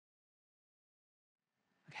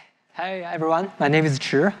Hey everyone, my name is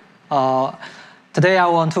Chi. Today I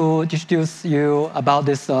want to introduce you about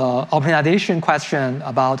this optimization question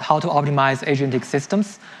about how to optimize agentic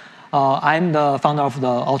systems. I'm the founder of the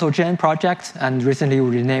AutoGen project, and recently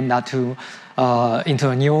we renamed that into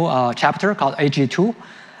a new chapter called AG2.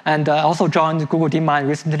 And I also joined Google DeepMind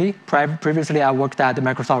recently. Previously, I worked at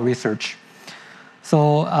Microsoft Research.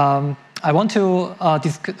 So I want to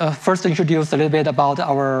first introduce a little bit about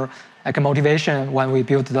our motivation when we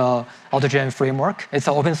built the AutoGen framework. It's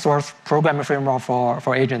an open source programming framework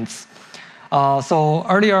for agents. So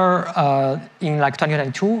earlier in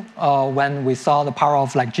 2022, when we saw the power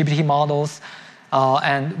of GPT models,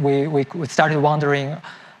 and we started wondering,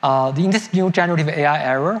 in this new generative AI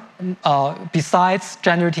era, besides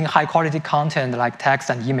generating high quality content like text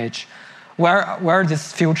and image, where are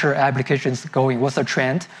these future applications going? What's the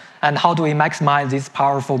trend? And how do we maximize these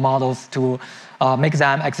powerful models to make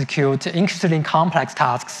them execute increasingly complex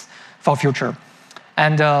tasks for future?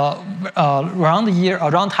 And around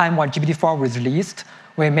the time when GPT-4 was released,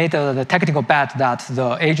 we made the technical bet that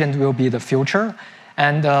the agent will be the future.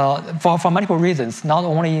 And for multiple reasons, not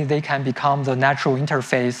only they can become the natural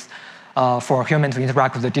interface for humans to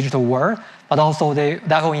interact with the digital world, but also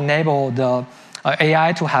that will enable the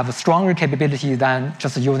AI to have a stronger capability than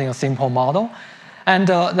just using a simple model. And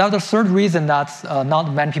the third reason that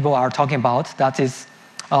not many people are talking about, that is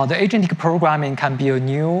the agentic programming can be a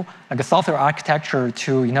new a software architecture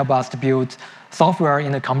to enable us to build software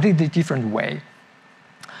in a completely different way.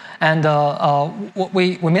 And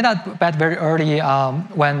we made that bet very early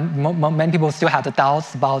when many people still had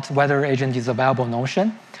doubts about whether agent is a viable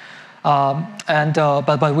notion.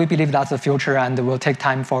 But we believe that's the future, and it will take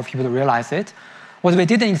time for people to realize it. What we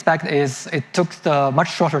didn't expect is it took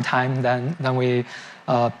much shorter time than we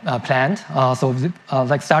planned.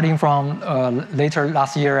 Starting from later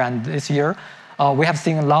last year and this year, we have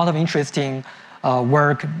seen a lot of interesting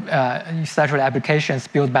work, especially applications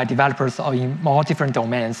built by developers in more different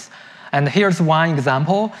domains. And here's one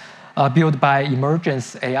example built by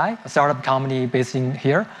Emergence AI, a startup company based in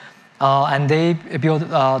here. And they built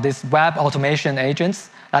this web automation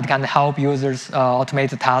agents that can help users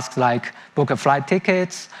automate tasks like book a flight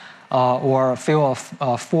tickets or fill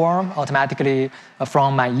a form automatically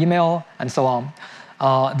from my email and so on.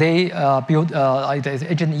 They built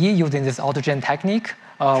Agent E using this AutoGen technique,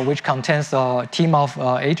 which contains a team of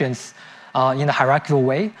agents in a hierarchical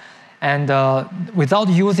way. And without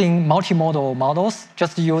using multimodal models,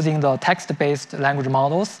 just using the text-based language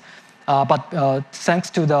models, but thanks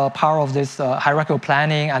to the power of this hierarchical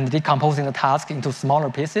planning and decomposing the task into smaller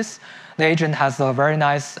pieces, the agent has a very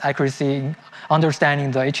nice accuracy in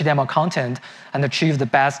understanding the HTML content and achieve the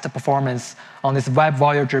best performance on this Web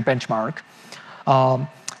Voyager benchmark.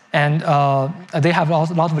 They have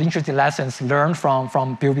a lot of interesting lessons learned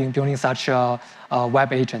from building such a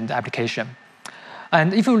web agent application.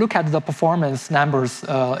 And if you look at the performance numbers,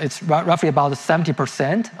 it's roughly about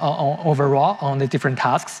 70% overall on the different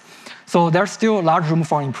tasks. So there's still a large room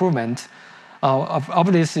for improvement.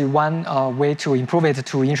 Obviously, one way to improve it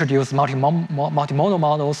to introduce multimodal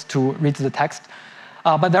models to read the text.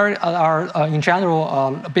 But there are, in general,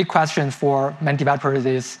 a big question for many developers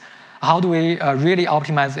is, how do we really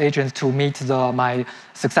optimize agents to meet my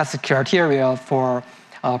success criteria for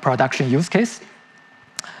production use case?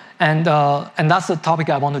 And that's the topic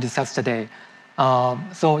I want to discuss today.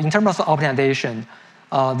 So in terms of optimization,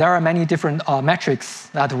 there are many different metrics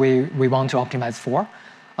that we want to optimize for.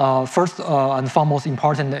 First and foremost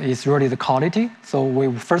important is really the quality. So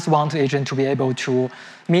we first want the agent to be able to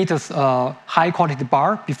meet a high quality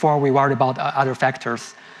bar before we worry about other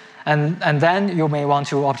factors. And then you may want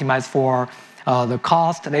to optimize for the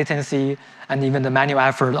cost, latency, and even the manual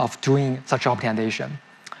effort of doing such optimization.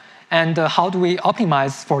 And how do we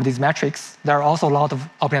optimize for these metrics? There are also a lot of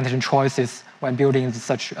optimization choices when building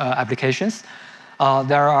such applications.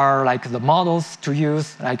 There are the models to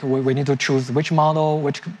use. We need to choose which model,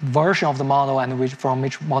 which version of the model, and from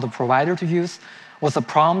which model provider to use. What's the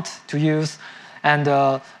prompt to use? And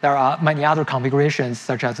there are many other configurations,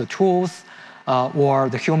 such as the tools or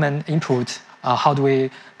the human input. How do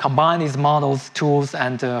we combine these models, tools,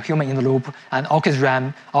 and human in the loop, and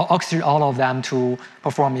orchestrate all of them to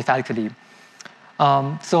perform effectively?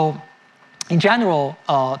 So in general,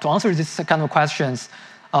 to answer this kind of questions,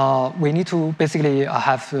 we need to basically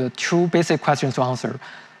have two basic questions to answer.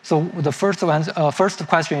 So the first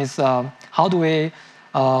question is, how do we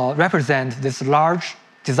represent this large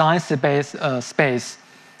design space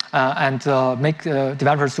and make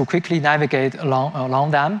developers to quickly navigate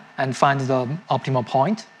along them and find the optimal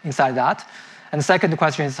point inside that? And the second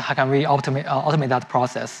question is, how can we automate that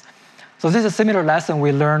process? So this is a similar lesson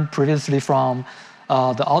we learned previously from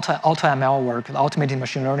the AutoML work, the automated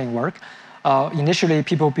machine learning work. Initially,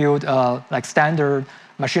 people built like standard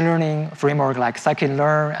machine learning framework like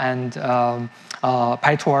scikit-learn and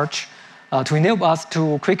PyTorch to enable us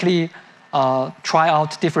to quickly try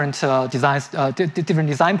out different different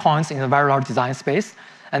design points in a very large design space.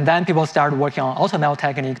 And then people started working on AutoML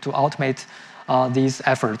technique to automate these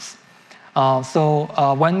efforts.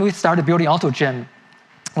 When we started building AutoGen,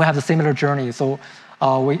 we have a similar journey. So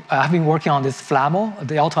we have been working on this Flamel,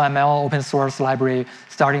 the AutoML open source library,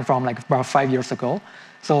 starting from like about 5 years ago.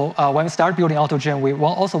 So when we start building AutoGen, we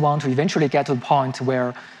also want to eventually get to the point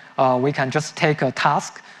where we can just take a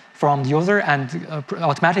task from the user and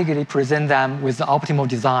automatically present them with the optimal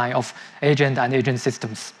design of agent and agent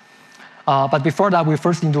systems. But before that, we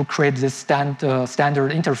first need to create this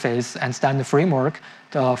standard interface and standard framework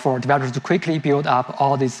for developers to quickly build up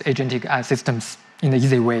all these agentic systems in an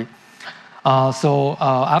easy way.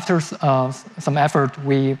 After some effort,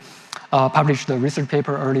 we published the research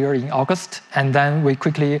paper earlier in August, and then we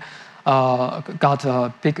quickly got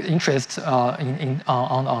a big interest on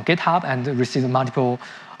GitHub and received multiple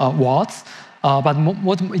awards. But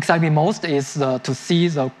what excites me most is to see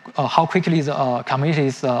how quickly the community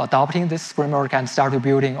is adopting this framework and start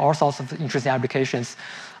building all sorts of interesting applications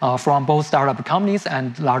from both startup companies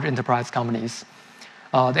and large enterprise companies.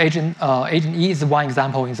 The Agent E is one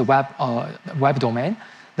example in the web domain.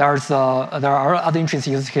 There are other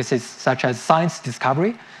interesting use cases such as science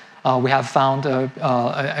discovery. We have found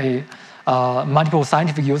multiple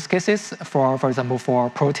scientific use cases for example, for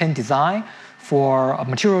protein design, for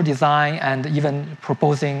material design, and even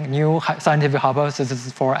proposing new scientific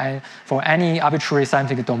hypotheses for any arbitrary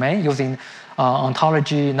scientific domain using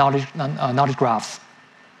ontology knowledge graphs.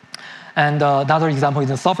 And another example is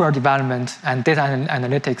in software development and data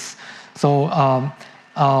analytics. So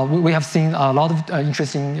we have seen a lot of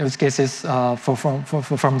interesting use cases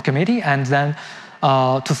from the community. And then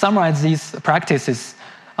to summarize these practices,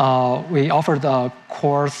 we offered a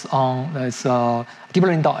course on this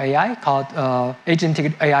DeepMind.ai called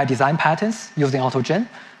Agentic AI Design Patterns using AutoGen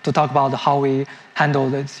to talk about how we handle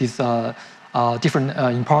these different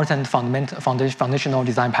important foundational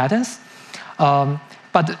design patterns.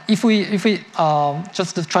 But if we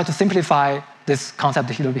just try to simplify this concept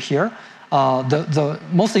a little bit here, the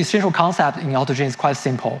most essential concept in AutoGen is quite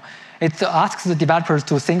simple. It asks the developers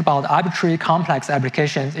to think about arbitrary complex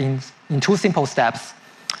applications in two simple steps.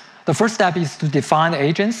 The first step is to define the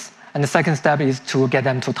agents, and the second step is to get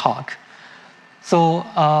them to talk. So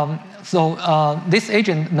this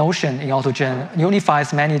agent notion in AutoGen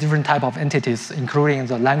unifies many different types of entities, including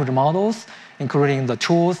the language models, including the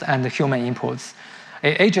tools and the human inputs.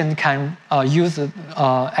 An agent can use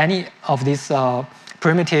any of these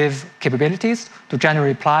primitive capabilities to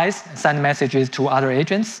generate replies, send messages to other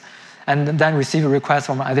agents, and then receive requests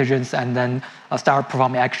from other agents, and then start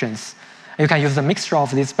performing actions. You can use a mixture of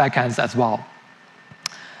these backends as well.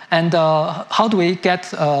 And how do we get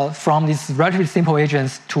from these relatively simple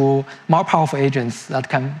agents to more powerful agents that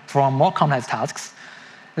can perform more complex tasks?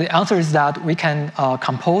 The answer is that we can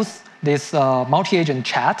compose this multi-agent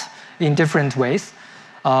chat in different ways,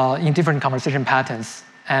 in different conversation patterns.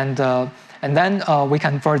 And then we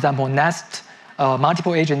can, for example, nest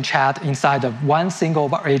multiple agent chat inside of one single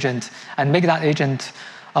agent and make that agent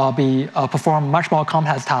perform much more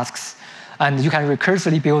complex tasks. And you can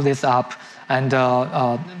recursively build this up and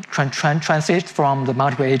transit from the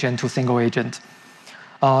multiple agent to single agent.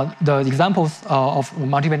 The examples of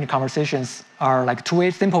multi-agent conversations are like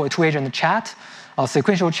simple two-agent chat, a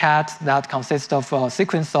sequential chat that consists of a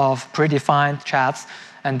sequence of predefined chats,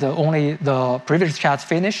 and only the previous chats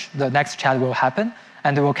finish, the next chat will happen,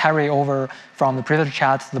 and it will carry over from the previous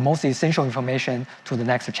chats the most essential information to the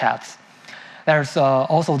next chats. There's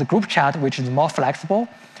also the group chat, which is more flexible.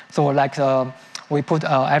 So like we put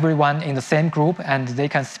everyone in the same group, and they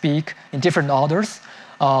can speak in different orders.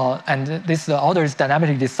 And this order is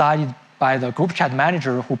dynamically decided by the group chat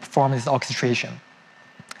manager who performs this orchestration.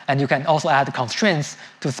 And you can also add constraints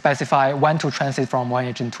to specify when to transit from one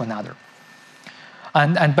agent to another.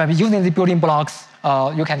 And by using the building blocks,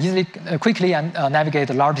 you can easily, quickly navigate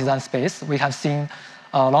a large design space. We have seen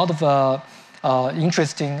a lot of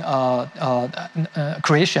interesting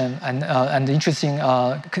creation and interesting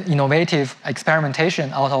innovative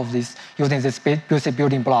experimentation out of this using these basic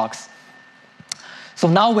building blocks. So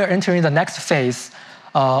now we're entering the next phase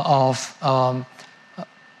of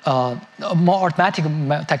more automatic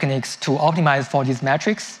techniques to optimize for these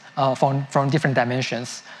metrics from different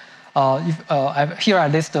dimensions. Here I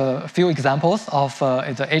list a few examples of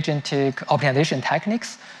the agentic optimization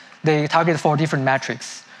techniques. They target 4 different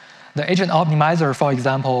metrics. The agent optimizer, for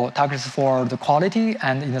example, targets for the quality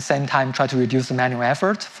and in the same time try to reduce the manual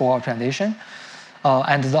effort for optimization.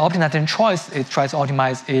 And the optimization choice it tries to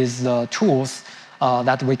optimize is the tools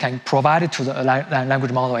that we can provide to the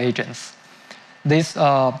language model agents. This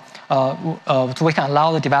so we can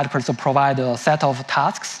allow the developers to provide a set of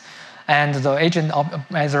tasks, and the agent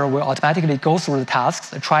optimizer will automatically go through the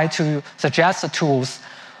tasks, try to suggest the tools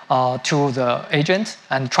to the agent,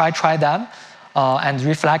 and try them, and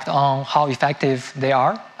reflect on how effective they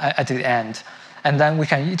are at the end. And then we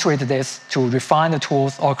can iterate this to refine the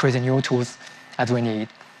tools or create new tools as we need.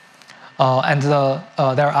 And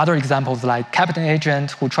there are other examples like Captain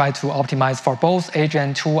Agent, who try to optimize for both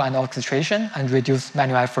agent, tool, and orchestration and reduce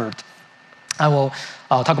manual effort. I will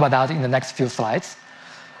talk about that in the next few slides.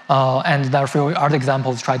 And there are a few other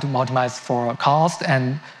examples try to optimize for cost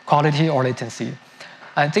and quality or latency.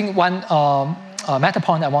 I think one meta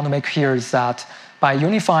point I want to make here is that by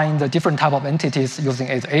unifying the different type of entities using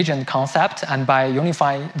its agent concept, and by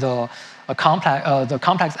unifying the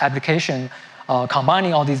complex application,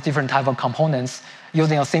 combining all these different type of components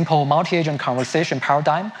using a simple multi-agent conversation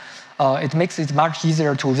paradigm, it makes it much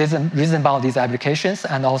easier to reason about these applications,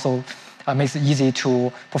 and also makes it easy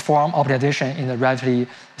to perform optimization in a relatively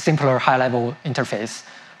simpler high-level interface.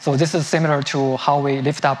 So this is similar to how we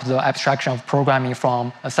lift up the abstraction of programming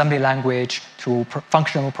from assembly language to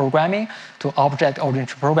functional programming to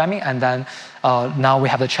object-oriented programming, and then now we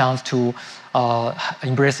have the chance to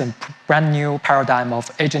embrace a brand new paradigm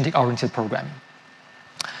of agentic-oriented programming.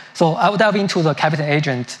 So I will dive into the Captain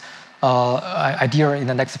Agent idea in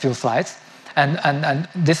the next few slides. And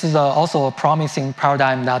this is also a promising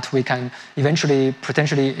paradigm that we can eventually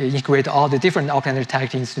potentially integrate all the different optimization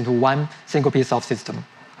techniques into one single piece of system.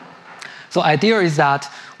 So the idea is that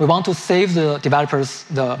we want to save the developers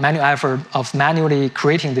the manual effort of manually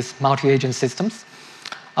creating these multi-agent systems.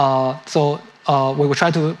 So we will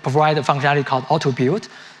try to provide a functionality called auto-build,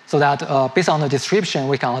 so that based on the description,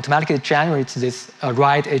 we can automatically generate this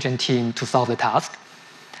right agent team to solve the task.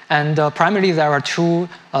 And primarily, there are two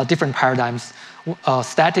different paradigms,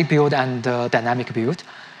 static build and dynamic build.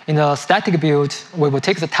 In the static build, we will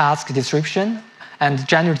take the task description and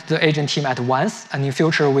generate the agent team at once. And in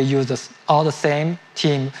future, we use all the same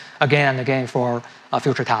team again and again for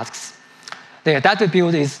future tasks. The adaptive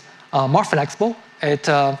build is more flexible. It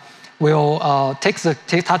will take the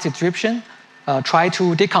task description, try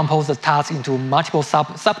to decompose the task into multiple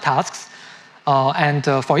subtasks, and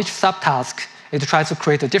for each subtask, it tries to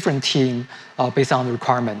create a different team based on the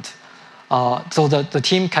requirement. So the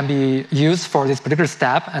team can be used for this particular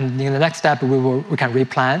step, and in the next step, we can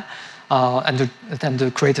replan and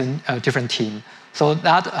to create a different team. So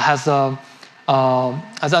that has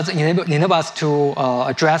enable us to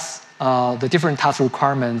address the different task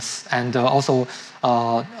requirements, and also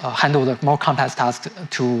handle the more complex tasks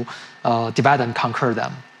to divide and conquer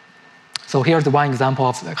them. So here's one example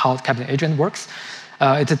of how Captain Agent works.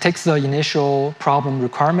 It takes the initial problem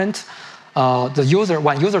requirement.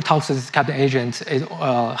 When user talks to this Captain Agent, it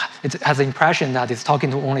has the impression that it's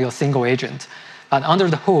talking to only a single agent. But under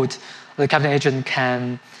the hood, the Captain Agent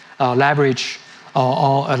can leverage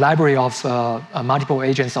a library of multiple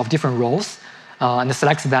agents of different roles, and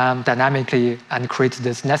select them dynamically and create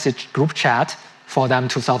this message group chat for them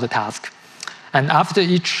to solve the task. And after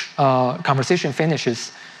each conversation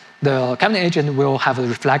finishes, the Captain Agent will have a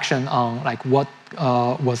reflection on like what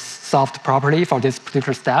was solved properly for this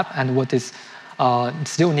particular step and what is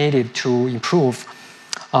still needed to improve.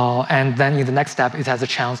 And then in the next step, it has a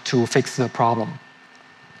chance to fix the problem.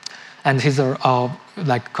 And here's a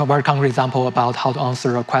very concrete example about how to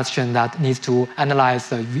answer a question that needs to analyze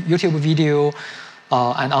the YouTube video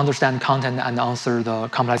and understand content and answer the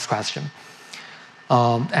complex question.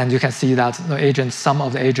 And you can see that some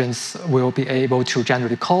of the agents will be able to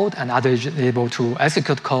generate code, and other agents able to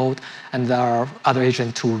execute code, and there are other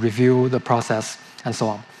agents to review the process, and so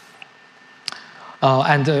on.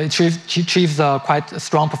 And it achieves quite a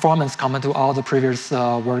strong performance compared to all the previous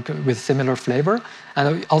work with similar flavor.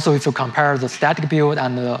 And also, if you compare the static build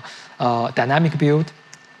and the dynamic build,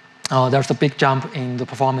 there's a big jump in the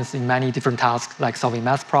performance in many different tasks, like solving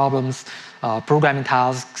math problems, programming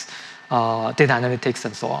tasks, data analytics,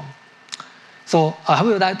 and so on. So I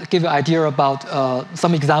would like to give you an idea about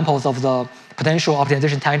some examples of the potential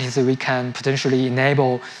optimization techniques that we can potentially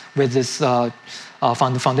enable with this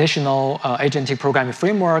foundational agentic programming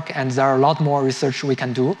framework, and there are a lot more research we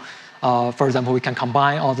can do. For example, we can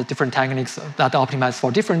combine all the different techniques that optimize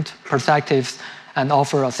for different perspectives and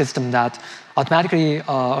offer a system that automatically,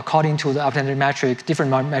 according to the optimization metric,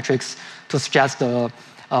 different metrics to suggest the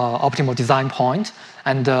optimal design point,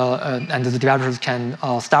 and the developers can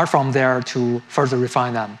start from there to further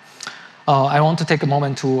refine them. I want to take a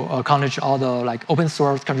moment to acknowledge all the open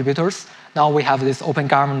source contributors. Now we have this open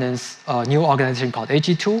governance new organization called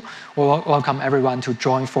AG2. We welcome everyone to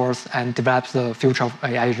join force and develop the future of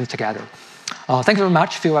AI agents together. Thank you very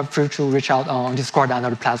much. Feel free to reach out on Discord and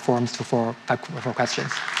other platforms for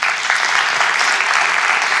questions.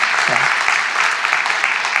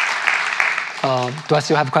 Do I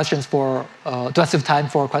still have questions do I still have time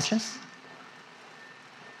for questions?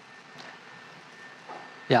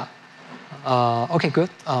 Yeah. Okay, good.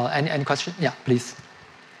 Any question? Yeah, please.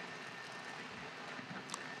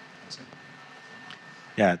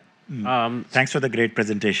 Yeah. Thanks for the great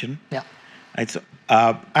presentation. Yeah. Right, so,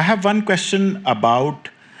 I have one question about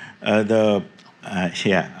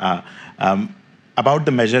about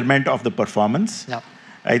the measurement of the performance. Yeah.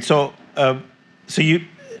 Right. So, so you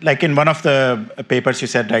in one of the papers you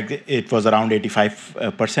said it was around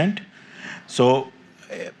 85%. So,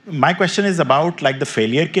 my question is about the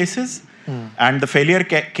failure cases. And the failure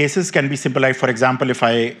cases can be simple. Like, for example, if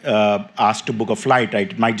I ask to book a flight, right,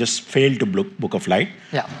 it might just fail to book a flight.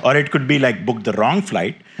 Yeah. Or it could be book the wrong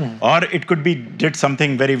flight. Or it could be did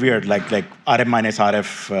something very weird, like RM minus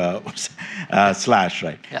RF slash,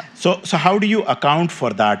 right? Yeah. So how do you account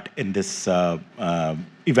for that in this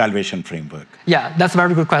evaluation framework? Yeah, that's a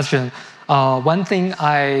very good question. One thing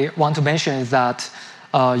I want to mention is that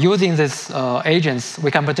using these agents,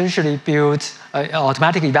 we can potentially build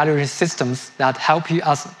automatic evaluation systems that help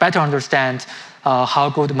us better understand how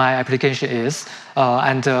good my application is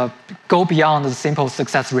and go beyond the simple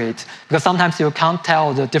success rate. Because sometimes you can't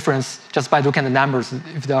tell the difference just by looking at the numbers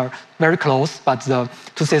if they are very close, but the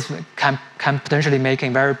two systems can potentially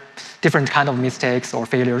making very different kind of mistakes or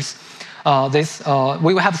failures.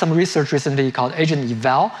 We have some research recently called Agent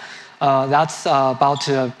Eval. That's about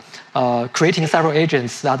creating several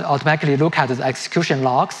agents that automatically look at the execution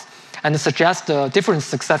logs and suggest different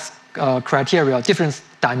success criteria, different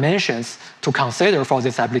dimensions to consider for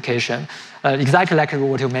this application. Exactly like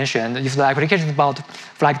what you mentioned, if the application is about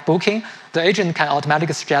flight booking, the agent can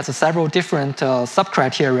automatically suggest several different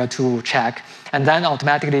sub-criteria to check, and then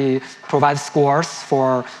automatically provide scores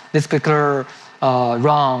for this particular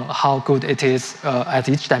run, how good it is at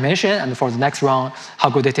each dimension, and for the next run, how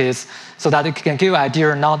good it is, so that it can give you an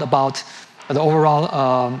idea not about the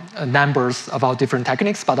overall numbers about different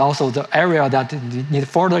techniques, but also the area that need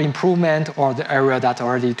further improvement or the area that's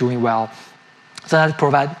already doing well. So that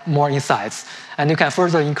provide more insights. And you can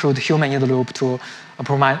further include human in the loop to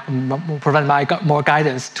provide more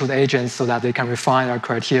guidance to the agents so that they can refine our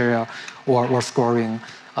criteria or scoring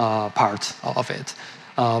part of it.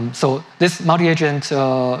 So this multi-agent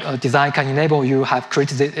design can enable you have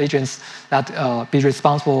created the agents that be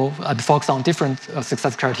responsible and focus on different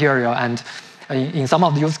success criteria. And in some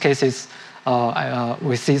of the use cases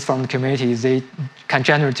we see from the community, they can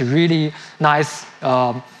generate really nice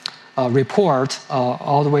report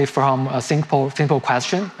all the way from a simple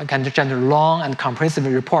question. It can generate long and comprehensive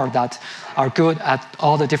report that are good at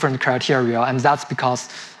all the different criteria. And that's because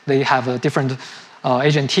they have a different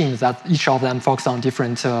agent teams that each of them focus on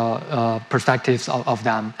different perspectives of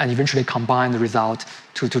them and eventually combine the result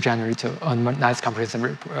to generate a nice comprehensive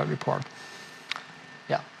report.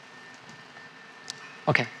 Yeah.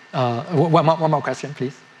 Okay. One more question,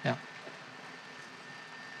 please. Yeah.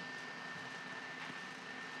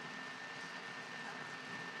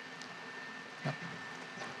 Yeah.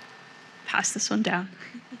 Pass this one down.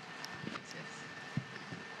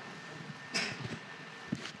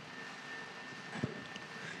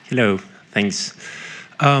 Hello, thanks.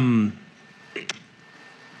 As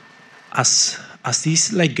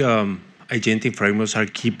these agentic frameworks are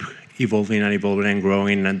keep evolving and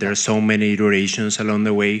growing, and there are so many iterations along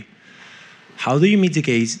the way, how do you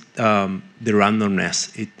mitigate the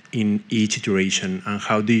randomness in each iteration, and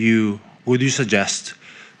would you suggest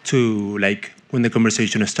to when the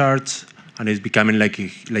conversation starts and it's becoming like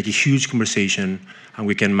a huge conversation, and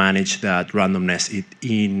we can manage that randomness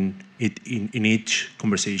in each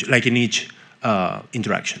conversation, in each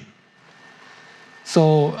interaction?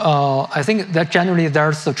 So I think that generally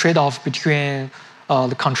there's a trade-off between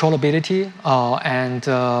the controllability and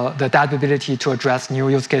the adaptability to address new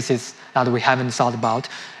use cases that we haven't thought about.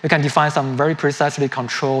 You can define some very precisely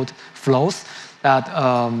controlled flows that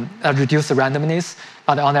reduce the randomness,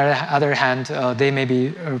 but on the other hand, they may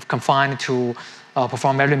be confined to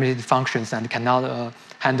perform very limited functions and cannot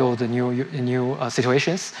handle the new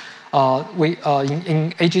situations.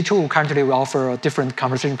 In AG2, currently we offer different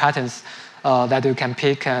conversation patterns that you can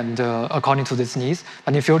pick and according to these needs.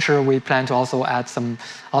 But in future, we plan to also add some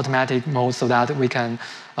automatic modes so that we can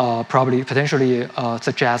potentially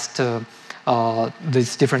suggest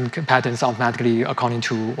these different patterns automatically according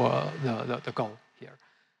to the goal.